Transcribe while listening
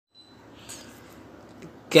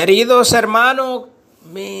Queridos hermanos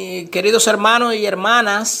y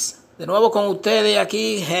hermanas, de nuevo con ustedes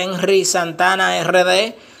aquí Henry Santana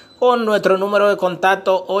RD con nuestro número de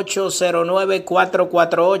contacto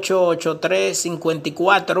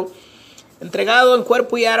 809-448-8354, entregado en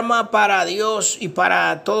cuerpo y alma para Dios y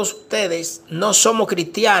para todos ustedes. No somos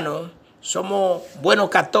cristianos, somos buenos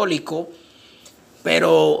católicos,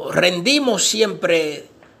 pero rendimos siempre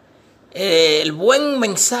el buen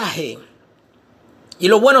mensaje y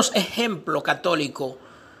los buenos ejemplos católicos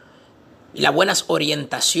y las buenas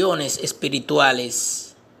orientaciones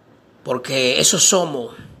espirituales, porque eso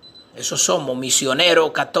somos misioneros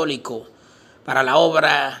católicos para la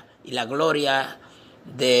obra y la gloria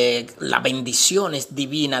de las bendiciones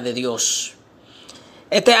divinas de Dios.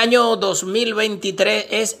 Este año 2023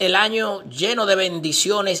 es el año lleno de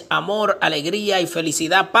bendiciones, amor, alegría y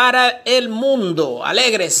felicidad para el mundo.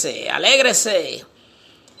 Alégrese, alégrese.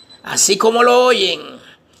 Así como lo oyen,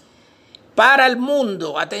 para el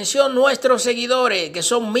mundo. Atención, nuestros seguidores, que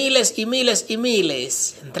son miles y miles y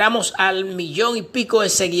miles. Entramos al 1,000,000 y pico de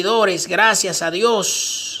seguidores, gracias a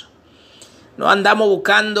Dios. No andamos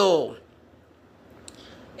buscando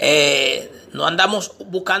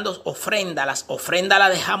ofrendas. Las ofrendas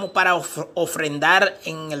las dejamos para ofrendar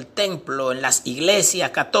en el templo, en las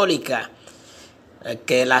iglesias católicas.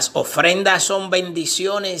 Que las ofrendas son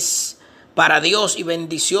bendiciones para Dios y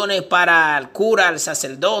bendiciones para el cura, el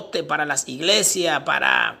sacerdote, para las iglesias,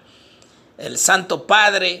 para el Santo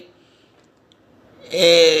Padre.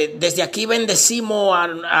 Desde aquí bendecimos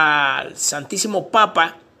al Santísimo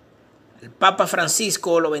Papa, el Papa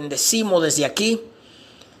Francisco, lo bendecimos desde aquí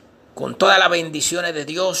con todas las bendiciones de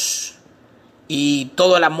Dios y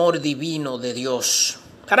todo el amor divino de Dios.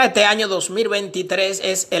 Para este año 2023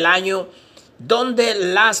 es el año donde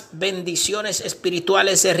las bendiciones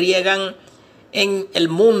espirituales se riegan en el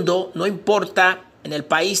mundo, no importa en el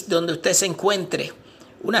país donde usted se encuentre.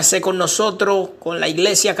 Únase con nosotros, con la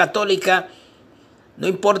Iglesia Católica, no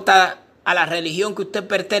importa a la religión que usted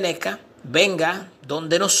pertenezca, venga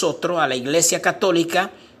donde nosotros, a la Iglesia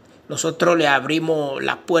Católica. Nosotros le abrimos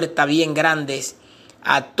las puertas bien grandes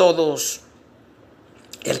a todos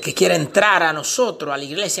el que quiera entrar a nosotros, a la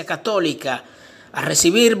Iglesia Católica, a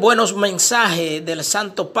recibir buenos mensajes del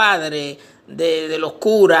Santo Padre, de los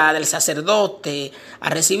curas, del sacerdote, a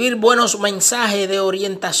recibir buenos mensajes de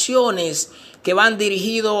orientaciones que van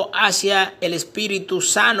dirigidos hacia el Espíritu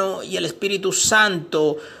Sano y el Espíritu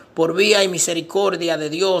Santo por vía y misericordia de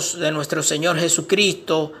Dios, de nuestro Señor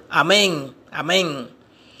Jesucristo. Amén, amén.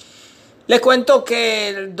 Les cuento que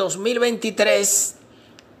el 2023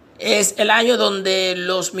 es el año donde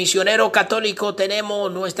los misioneros católicos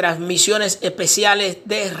tenemos nuestras misiones especiales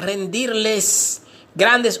de rendirles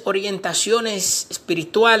grandes orientaciones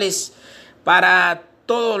espirituales para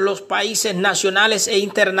todos los países nacionales e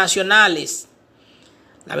internacionales.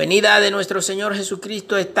 La venida de nuestro Señor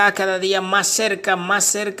Jesucristo está cada día más cerca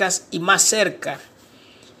y más cerca.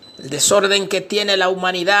 El desorden que tiene la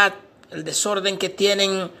humanidad, el desorden que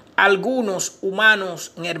tienen algunos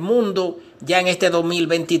humanos en el mundo, ya en este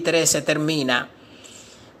 2023 se termina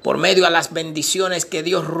por medio de las bendiciones que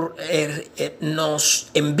Dios nos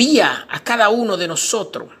envía a cada uno de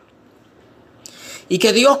nosotros, y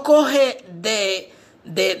que Dios coge de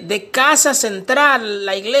casa central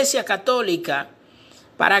la Iglesia Católica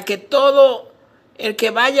para que todo el que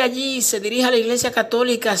vaya allí se dirija a la Iglesia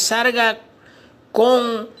Católica salga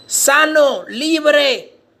con sano, libre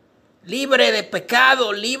de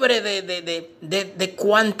pecado, libre de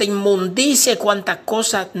cuanta inmundicia, cuanta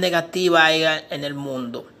cosa negativa hay en el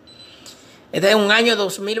mundo. Este es un año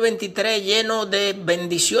 2023 lleno de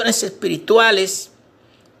bendiciones espirituales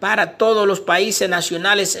para todos los países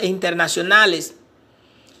nacionales e internacionales.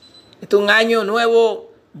 Este es un año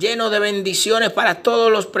nuevo lleno de bendiciones para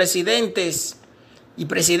todos los presidentes y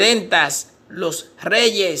presidentas, los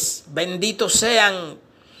reyes, benditos sean.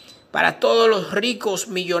 Para todos los ricos,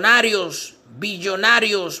 millonarios,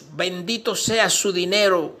 billonarios, bendito sea su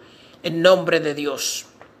dinero en nombre de Dios.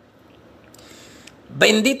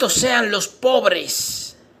 Benditos sean los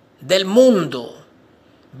pobres del mundo.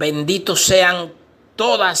 Benditos sean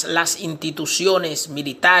todas las instituciones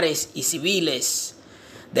militares y civiles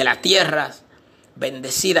de la tierra.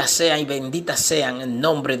 Bendecidas sean y benditas sean en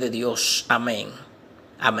nombre de Dios. Amén.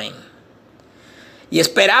 Amén. Y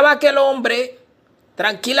esperaba que el hombre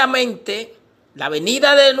tranquilamente la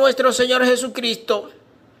venida de nuestro Señor Jesucristo,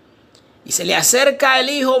 y se le acerca el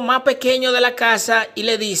hijo más pequeño de la casa y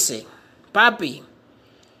le dice: papi,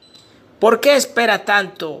 ¿por qué espera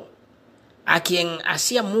tanto a quien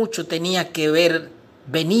hacía mucho tenía que haber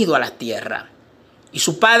venido a la tierra? Y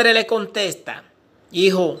su padre le contesta: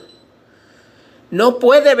 hijo, No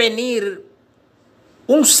puede venir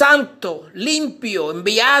un santo, limpio,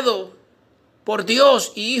 enviado por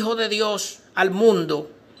Dios y hijo de Dios al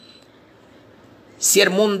mundo si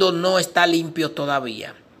el mundo no está limpio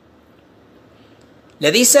todavía.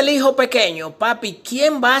 Le dice el hijo pequeño: papi,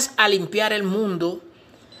 ¿quién vas a limpiar el mundo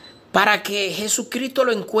para que Jesucristo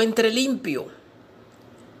lo encuentre limpio?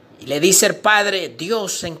 Y le dice el padre: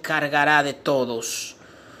 Dios se encargará de todos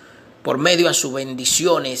por medio de sus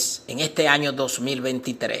bendiciones en este año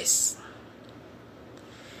 2023.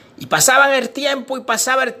 Y pasaban el tiempo y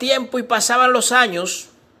pasaba el tiempo y pasaban los años.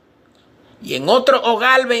 Y en otro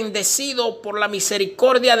hogar bendecido por la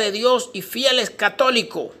misericordia de Dios y fieles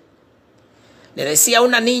católicos, le decía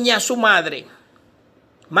una niña a su madre: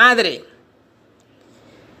 madre,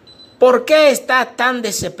 ¿por qué está tan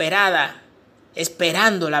desesperada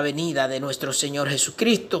esperando la venida de nuestro Señor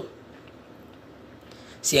Jesucristo,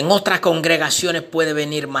 si en otras congregaciones puede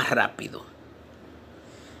venir más rápido?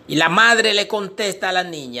 Y la madre le contesta a la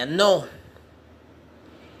niña: no,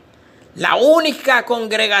 la única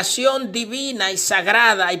congregación divina y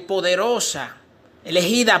sagrada y poderosa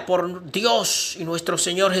elegida por Dios y nuestro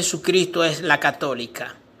Señor Jesucristo es la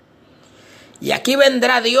católica. Y aquí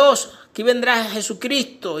vendrá Dios, aquí vendrá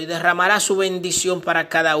Jesucristo y derramará su bendición para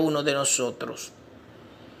cada uno de nosotros.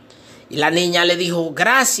 Y la niña le dijo: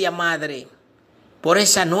 gracias, madre, por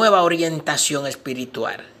esa nueva orientación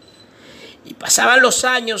espiritual. Y pasaban los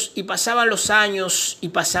años, y pasaban los años, y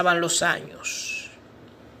pasaban los años.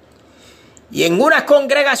 Y en una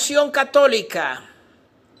congregación católica,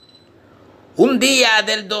 un día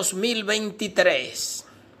del 2023,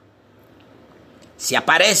 se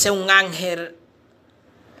aparece un ángel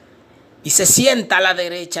y se sienta a la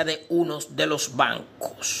derecha de uno de los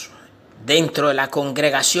bancos dentro de la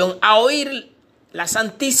congregación a oír la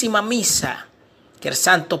Santísima Misa que el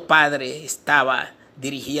Santo Padre estaba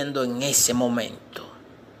dirigiendo en ese momento.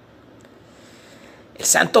 El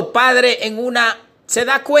Santo Padre se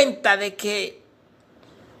da cuenta de que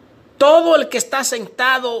todo el que está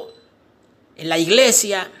sentado en la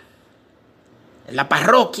iglesia, en la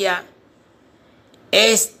parroquia,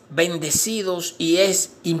 es bendecido y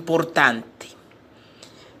es importante.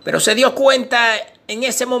 Pero se dio cuenta en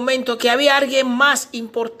ese momento que había alguien más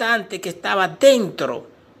importante que estaba dentro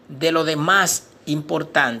de lo demás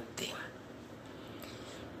importante.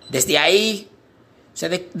 Desde ahí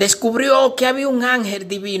se descubrió que había un ángel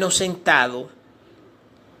divino sentado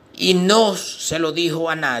y no se lo dijo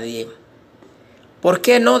a nadie. ¿Por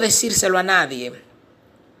qué no decírselo a nadie?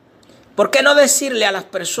 ¿Por qué no decirle a las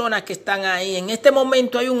personas que están ahí: en este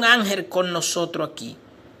momento hay un ángel con nosotros aquí?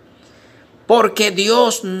 Porque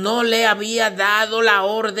Dios no le había dado la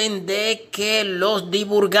orden de que los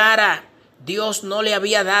divulgara. Dios no le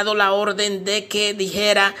había dado la orden de que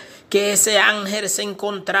dijera que ese ángel se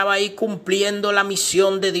encontraba ahí cumpliendo la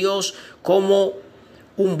misión de Dios como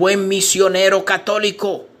un buen misionero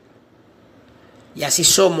católico. Y así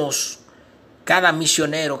somos cada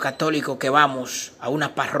misionero católico que vamos a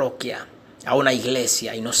una parroquia, a una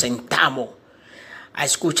iglesia, y nos sentamos a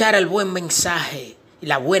escuchar el buen mensaje y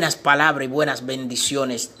las buenas palabras y buenas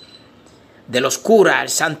bendiciones de los curas, el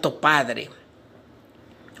Santo Padre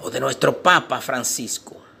o de nuestro Papa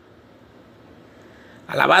Francisco.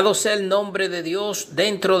 Alabado sea el nombre de Dios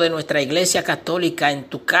dentro de nuestra iglesia católica, en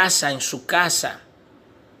tu casa, en su casa.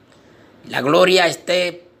 La gloria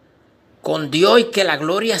esté con Dios y que la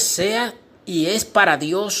gloria sea y es para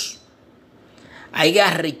Dios. Haya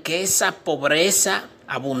riqueza, pobreza,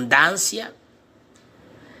 abundancia,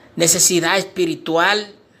 necesidad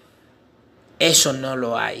espiritual. Eso no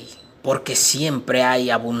lo hay, porque siempre hay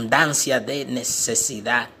abundancia de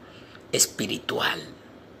necesidad espiritual.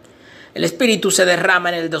 El Espíritu se derrama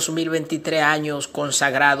en el 2023, años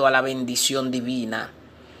consagrado a la bendición divina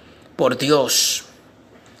por Dios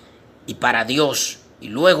y para Dios y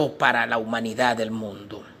luego para la humanidad del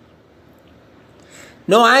mundo.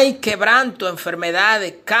 No hay quebranto,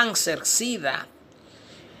 enfermedades, cáncer, sida.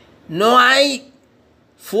 No hay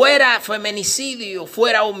fuera feminicidio,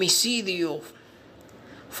 fuera homicidio,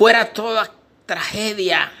 fuera toda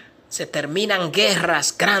tragedia. Se terminan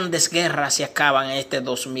guerras, grandes guerras se acaban en este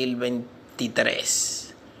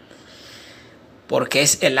 2023. Porque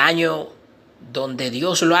es el año donde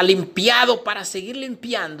Dios lo ha limpiado para seguir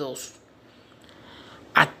limpiando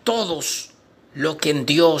a todos los que en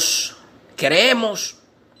Dios creemos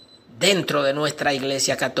dentro de nuestra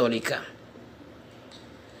iglesia católica.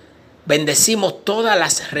 Bendecimos todas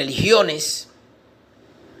las religiones.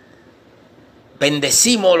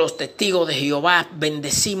 Bendecimos los testigos de Jehová,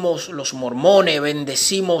 bendecimos los mormones,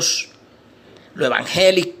 bendecimos lo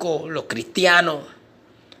evangélico, los cristianos.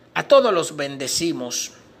 A todos los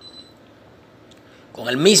bendecimos. con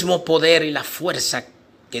el mismo poder y la fuerza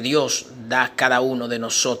que Dios da a cada uno de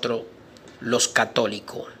nosotros, los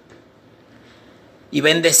católicos. Y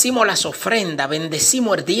bendecimos las ofrendas,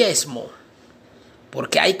 bendecimos el diezmo,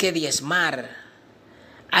 porque hay que diezmar,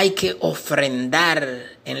 hay que ofrendar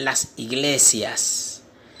en las iglesias,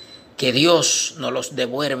 que Dios nos los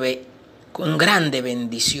devuelve con grandes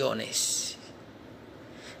bendiciones.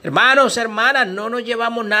 Hermanos, hermanas, no nos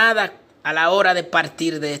llevamos nada a la hora de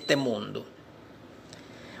partir de este mundo.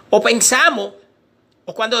 O pensamos,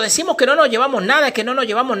 o cuando decimos que no nos llevamos nada, es que no nos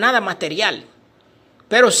llevamos nada material.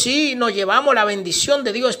 Pero sí nos llevamos la bendición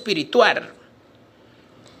de Dios espiritual.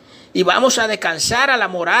 Y vamos a descansar a la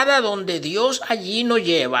morada donde Dios allí nos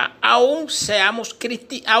lleva. Aún seamos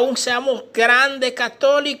grandes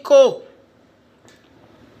católicos.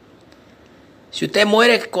 Si usted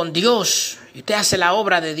muere con Dios y usted hace la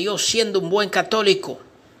obra de Dios siendo un buen católico,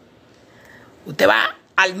 usted va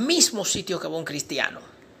al mismo sitio que va un cristiano.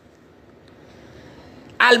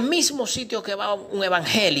 Al mismo sitio que va un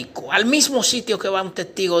evangélico, al mismo sitio que va un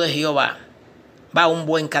testigo de Jehová, va un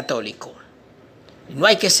buen católico. Y no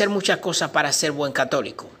hay que hacer muchas cosas para ser buen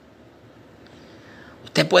católico.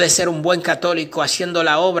 Usted puede ser un buen católico haciendo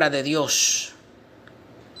la obra de Dios.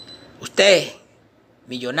 Usted,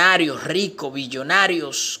 millonarios, ricos,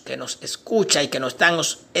 billonarios que nos escucha y que nos están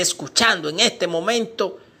escuchando en este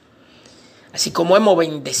momento, así como hemos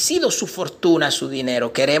bendecido su fortuna, su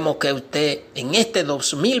dinero, queremos que usted en este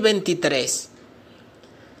 2023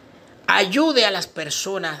 ayude a las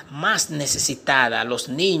personas más necesitadas, los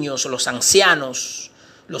niños, los ancianos,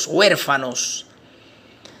 los huérfanos,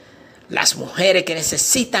 las mujeres que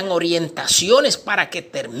necesitan orientaciones para que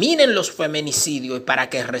terminen los feminicidios y para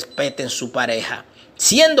que respeten su pareja,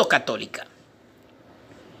 siendo católica.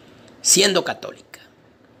 Siendo católica.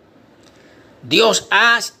 Dios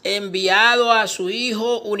ha enviado a su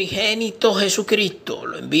Hijo unigénito Jesucristo.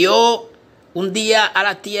 Lo envió un día a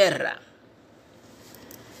la tierra.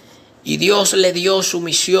 Y Dios le dio su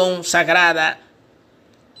misión sagrada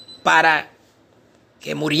para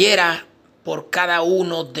que muriera por cada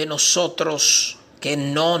uno de nosotros que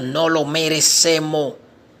no lo merecemos.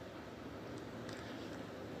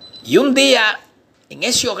 Y un día, en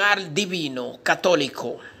ese hogar divino,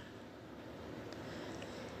 católico,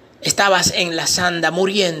 estabas en la sanda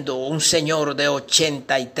muriendo un señor de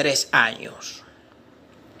 83 años.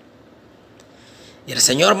 Y el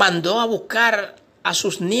Señor mandó a buscar a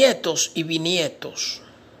sus nietos y bisnietos.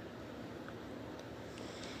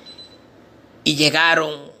 Y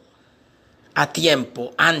llegaron a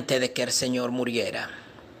tiempo antes de que el Señor muriera.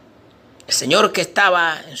 El Señor, que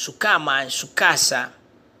estaba en su cama, en su casa,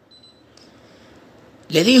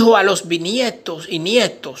 le dijo a los bisnietos y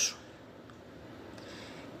nietos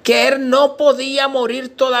que él no podía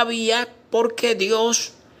morir todavía porque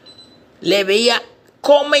Dios le había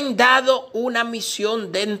comendado una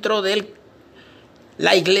misión dentro de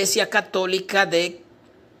la Iglesia Católica de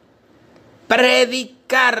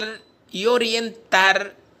predicar y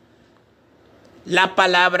orientar la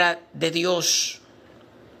palabra de Dios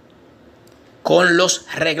con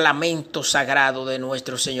los reglamentos sagrados de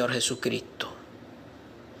nuestro Señor Jesucristo.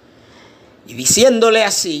 Y diciéndole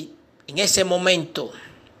así, en ese momento,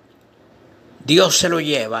 Dios se lo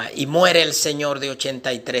lleva y muere el señor de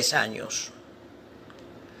 83 años.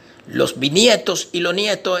 Los bisnietos y los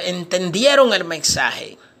nietos entendieron el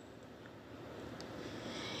mensaje.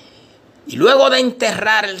 Y luego de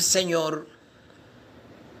enterrar al Señor,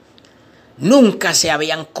 nunca se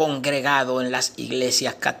habían congregado en las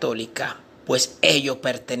iglesias católicas, pues ellos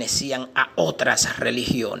pertenecían a otras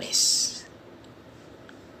religiones.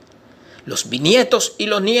 Los bisnietos y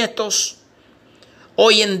los nietos,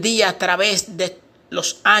 hoy en día, a través de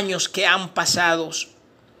los años que han pasado,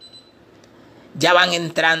 ya van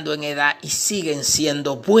entrando en edad y siguen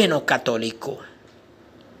siendo buenos católicos.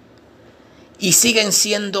 Y siguen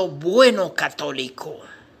siendo buenos católicos.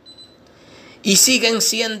 Y siguen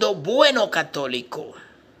siendo buenos católicos.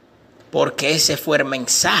 Porque ese fue el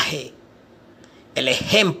mensaje, el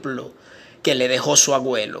ejemplo que le dejó su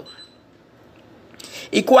abuelo.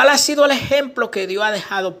 ¿Y cuál ha sido el ejemplo que Dios ha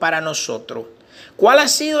dejado para nosotros? ¿Cuál ha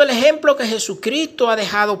sido el ejemplo que Jesucristo ha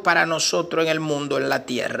dejado para nosotros en el mundo, en la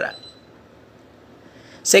tierra?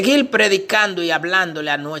 Seguir predicando y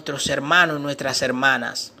hablándole a nuestros hermanos y nuestras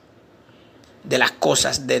hermanas de las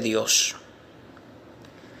cosas de Dios.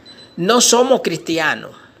 No somos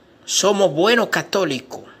cristianos, somos buenos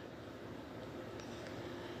católicos.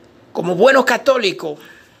 Como buenos católicos,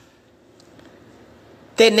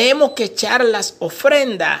 tenemos que echar las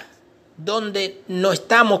ofrendas donde nos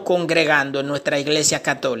estamos congregando en nuestra iglesia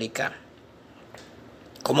católica.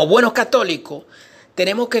 Como buenos católicos,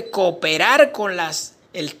 tenemos que cooperar con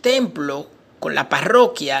el templo, con la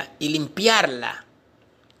parroquia y limpiarla.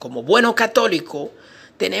 Como buenos católicos,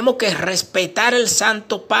 tenemos que respetar al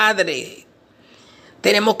Santo Padre.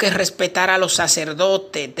 Tenemos que respetar a los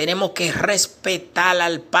sacerdotes. Tenemos que respetar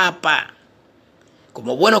al Papa.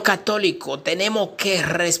 Como buenos católicos, tenemos que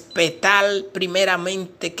respetar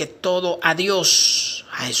primeramente que todo a Dios,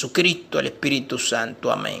 a Jesucristo, el Espíritu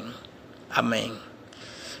Santo. Amén. Amén.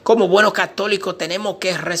 Como buenos católicos, tenemos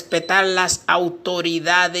que respetar las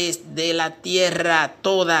autoridades de la tierra,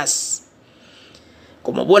 todas.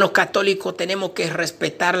 Como buenos católicos, tenemos que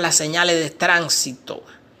respetar las señales de tránsito.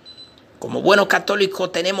 Como buenos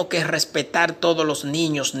católicos, tenemos que respetar todos los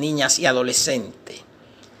niños, niñas y adolescentes.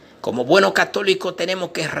 Como buenos católicos, tenemos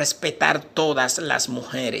que respetar todas las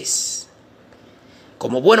mujeres.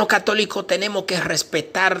 Como buenos católicos, tenemos que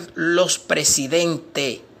respetar los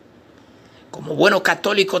presidentes. Como buenos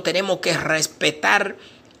católicos, tenemos que respetar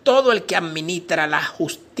todo el que administra la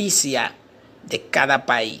justicia de cada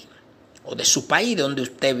país o de su país donde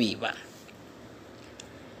usted viva.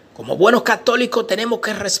 Como buenos católicos tenemos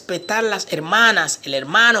que respetar las hermanas, el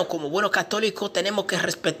hermano. Como buenos católicos tenemos que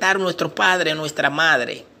respetar a nuestro padre, a nuestra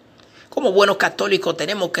madre. Como buenos católicos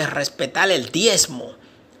tenemos que respetar el diezmo.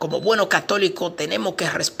 Como buenos católicos tenemos que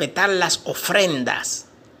respetar las ofrendas.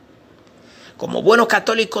 Como buenos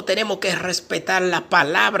católicos tenemos que respetar la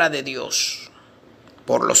palabra de Dios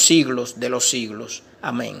por los siglos de los siglos.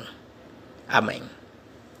 Amén. Amén.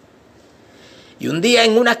 Y un día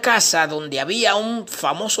en una casa donde había un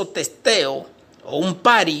famoso testeo o un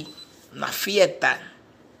party, una fiesta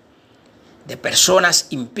de personas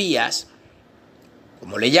impías,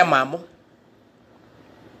 como le llamamos,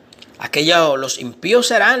 los impíos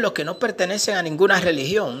serán los que no pertenecen a ninguna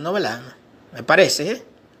religión, ¿no, verdad? Me parece, ¿eh?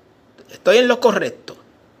 Estoy en lo correcto.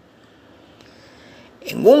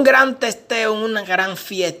 En un gran testeo, en una gran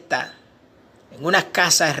fiesta, en una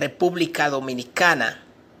casa de República Dominicana,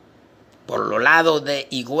 por los lados de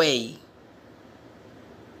Higüey,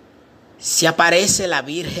 se aparece la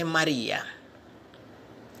Virgen María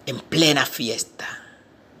en plena fiesta.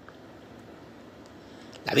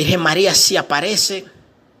 La Virgen María se aparece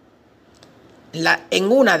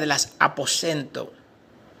en una de las aposentos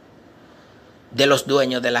de los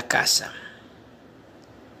dueños de la casa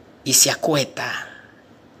y se acuesta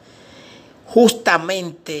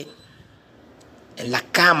justamente en la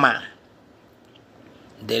cama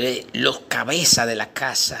de los cabezas de la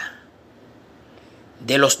casa,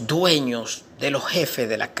 de los dueños, de los jefes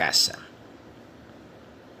de la casa.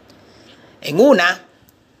 En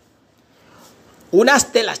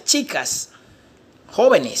unas de las chicas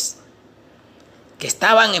jóvenes que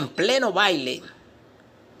estaban en pleno baile,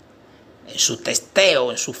 en su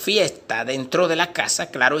testeo, en su fiesta dentro de la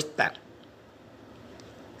casa, claro está,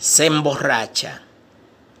 se emborracha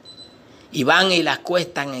y van y la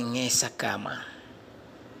acuestan en esa cama.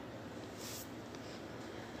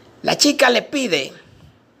 La chica le pide,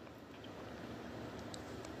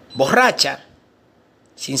 borracha,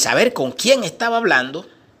 sin saber con quién estaba hablando,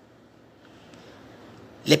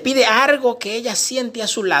 le pide algo que ella siente a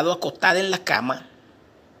su lado, acostada en la cama,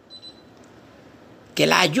 que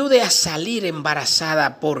la ayude a salir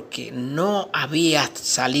embarazada porque no había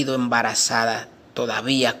salido embarazada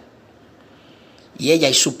todavía. Y ella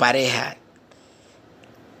y su pareja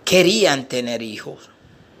querían tener hijos.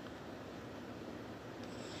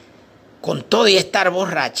 Con todo y estar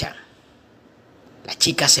borracha, la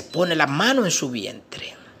chica se pone la mano en su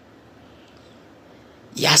vientre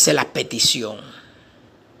y hace la petición.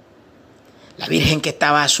 La Virgen que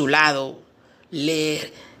estaba a su lado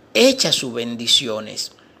le echa sus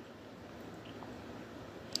bendiciones.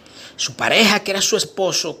 Su pareja, que era su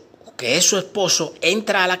esposo, que es su esposo,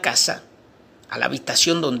 entra a la casa, a la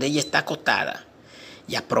habitación donde ella está acostada,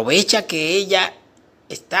 y aprovecha que ella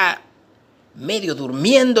está medio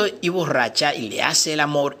durmiendo y borracha y le hace el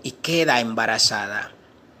amor y queda embarazada.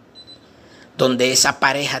 Donde esa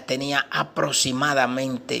pareja tenía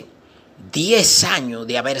aproximadamente 10 años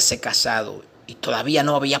de haberse casado y todavía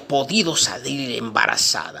no había podido salir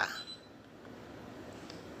embarazada.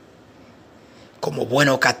 Como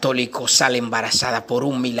bueno católico sale embarazada por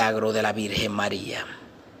un milagro de la Virgen María.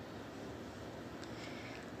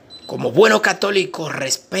 Como bueno católico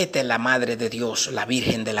respete la Madre de Dios, la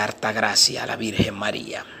Virgen de la Altagracia, la Virgen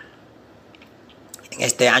María. En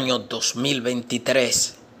este año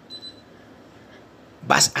 2023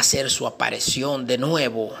 vas a hacer su aparición de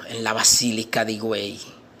nuevo en la Basílica de Higüey,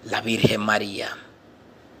 la Virgen María.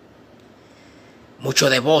 Muchos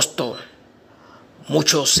devotos,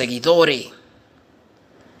 muchos seguidores,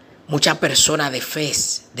 muchas personas de fe,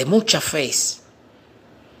 de mucha fe,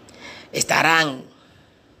 estarán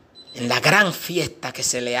en la gran fiesta que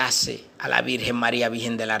se le hace a la Virgen María,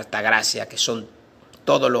 Virgen de la Altagracia, que son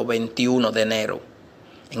todos los 21 de enero.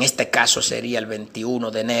 En este caso sería el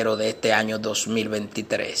 21 de enero de este año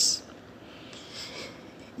 2023.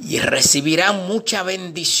 Y recibirán muchas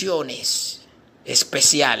bendiciones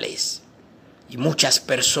especiales y muchas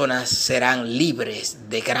personas serán libres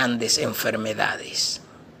de grandes enfermedades.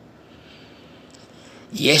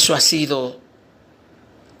 Y eso ha sido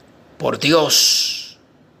por Dios,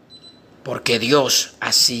 porque Dios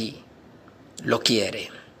así lo quiere.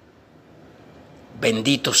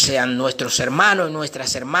 Benditos sean nuestros hermanos y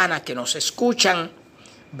nuestras hermanas que nos escuchan.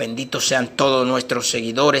 Benditos sean todos nuestros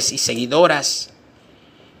seguidores y seguidoras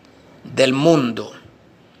del mundo.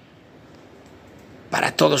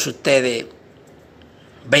 Para todos ustedes,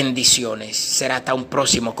 bendiciones. Será hasta un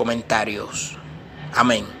próximo comentario.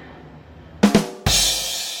 Amén.